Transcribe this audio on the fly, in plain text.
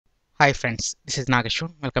Hi friends, this is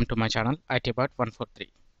Nageshu. Welcome to my channel ITbot143.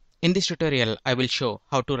 In this tutorial, I will show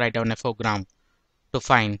how to write down a program to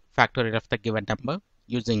find factorial of the given number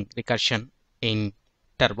using recursion in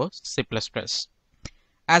Turbo C++.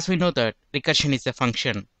 As we know that recursion is a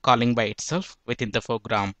function calling by itself within the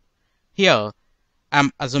program. Here, I'm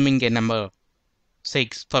assuming a number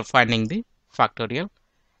 6 for finding the factorial.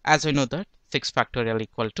 As we know that 6 factorial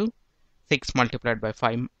equal to 6 multiplied by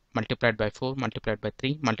 5 multiplied by 4 multiplied by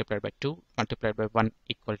 3 multiplied by 2 multiplied by 1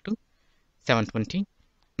 equal to 720.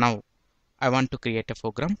 Now I want to create a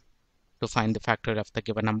program to find the factorial of the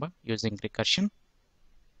given number using recursion.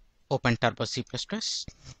 Open Turbo C++.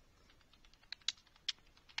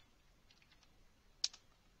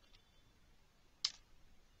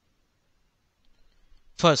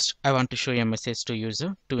 First, I want to show a message to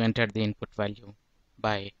user to enter the input value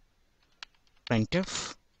by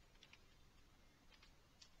printf.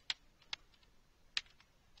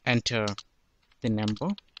 Enter the number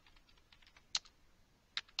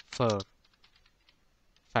for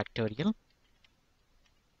factorial.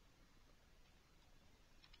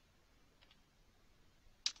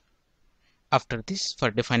 After this, for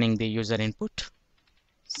defining the user input,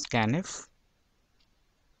 scanf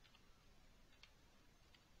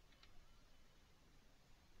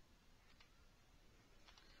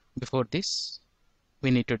before this, we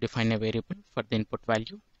need to define a variable for the input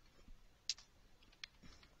value.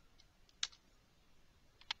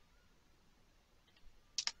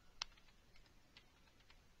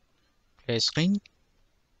 Play screen.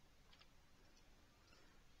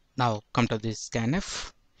 Now come to this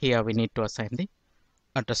scanf. Here we need to assign the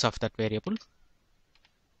address of that variable.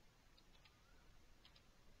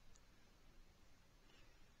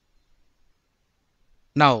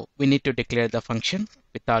 Now we need to declare the function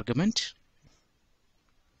with the argument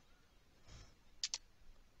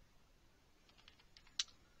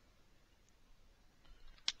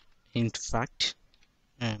int fact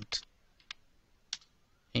and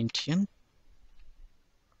int n.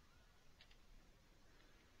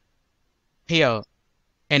 Here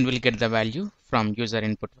n will get the value from user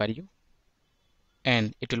input value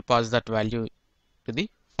and it will pass that value to the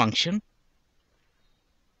function.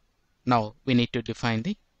 Now we need to define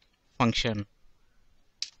the function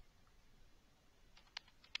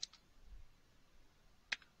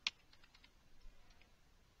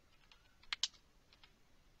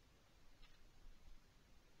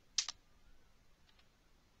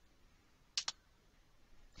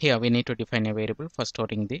here we need to define a variable for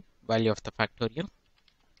storing the value of the factorial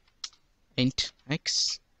int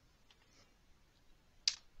x.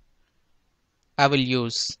 I will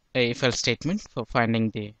use a if else statement for finding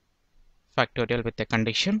the factorial with a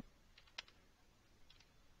condition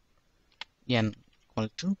n equal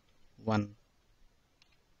to 1.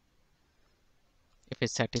 If it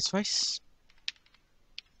satisfies,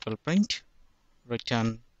 it will print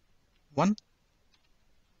return 1.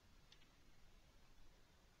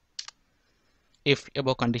 If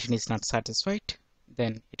above condition is not satisfied,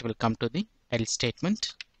 then it will come to the else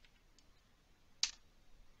statement.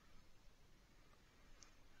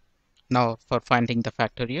 Now for finding the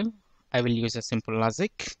factorial, I will use a simple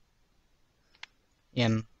logic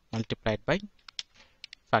n multiplied by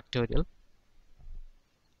factorial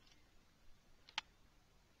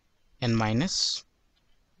n minus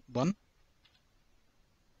 1.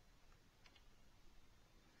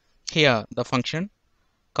 Here the function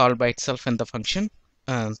called by itself in the function,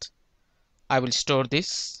 and I will store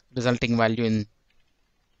this resulting value in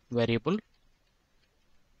variable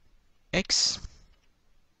x,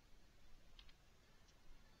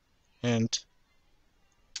 and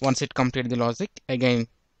once it completes the logic, again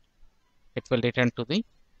it will return to the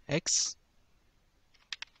x.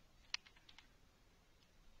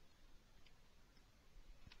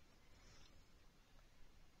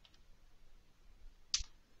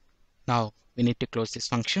 Now we need to close this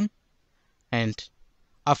function, and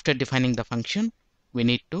after defining the function, we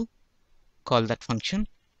need to call that function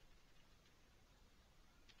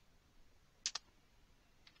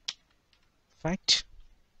fact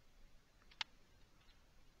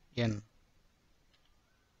n,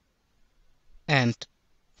 and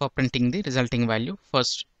for printing the resulting value,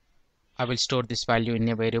 first I will store this value in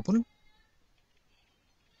a variable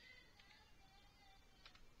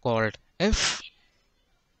called f.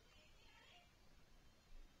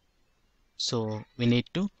 So we need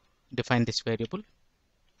to define this variable.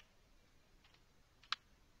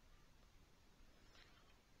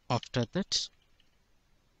 After that,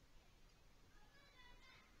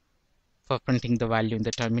 for printing the value in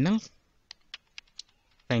the terminal,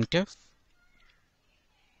 printf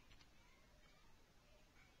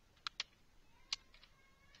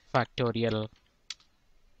factorial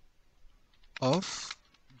of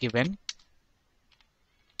given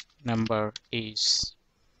number is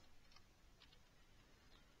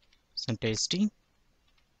percentage d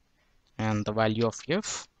and the value of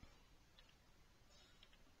f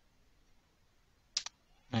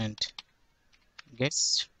and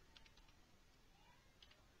guess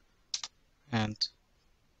and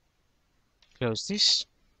close this.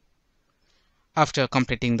 After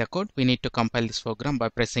completing the code, we need to compile this program by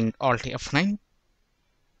pressing Alt F9.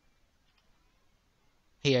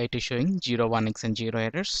 Here it is showing 0 warnings and 0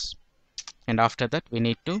 errors. And after that, we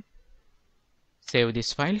need to save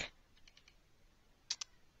this file.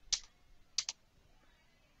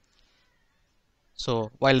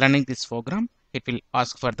 So while running this program, it will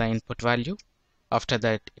ask for the input value. After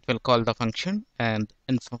that, it will call the function, and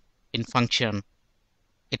in function,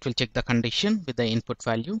 it will check the condition with the input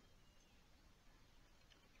value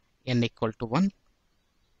n equal to 1.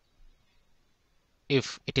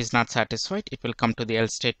 If it is not satisfied, it will come to the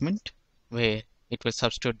else statement where it will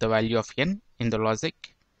substitute the value of n in the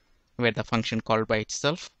logic where the function called by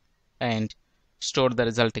itself and store the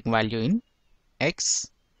resulting value in x.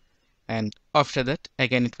 And after that,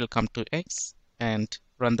 again it will come to x and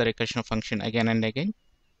run the recursion function again and again.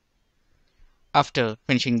 After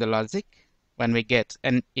finishing the logic, when we get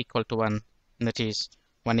n equal to 1, that is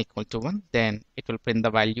 1 equal to 1, then it will print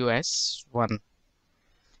the value as 1.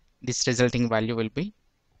 This resulting value will be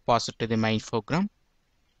passed to the main program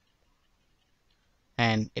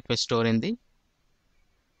and it will store in the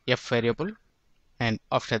f variable, and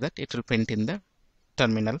after that it will print in the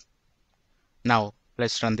terminal. Now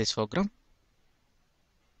let's run this program.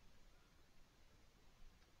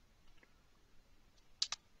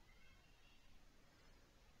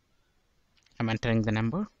 I'm entering the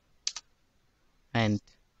number and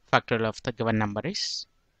factorial of the given number is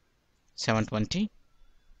 720.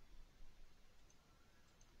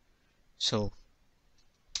 So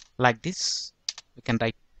like this, we can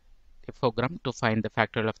write a program to find the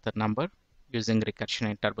factorial of the number using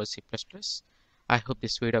recursion in Turbo C++. I hope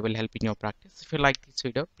this video will help in your practice. If you like this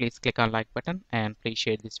video, please click on like button and please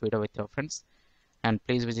share this video with your friends. And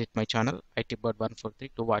please visit my channel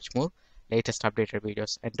itbird143 to watch more latest updated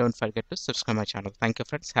videos. And don't forget to subscribe my channel. Thank you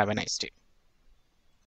friends. Have a nice day.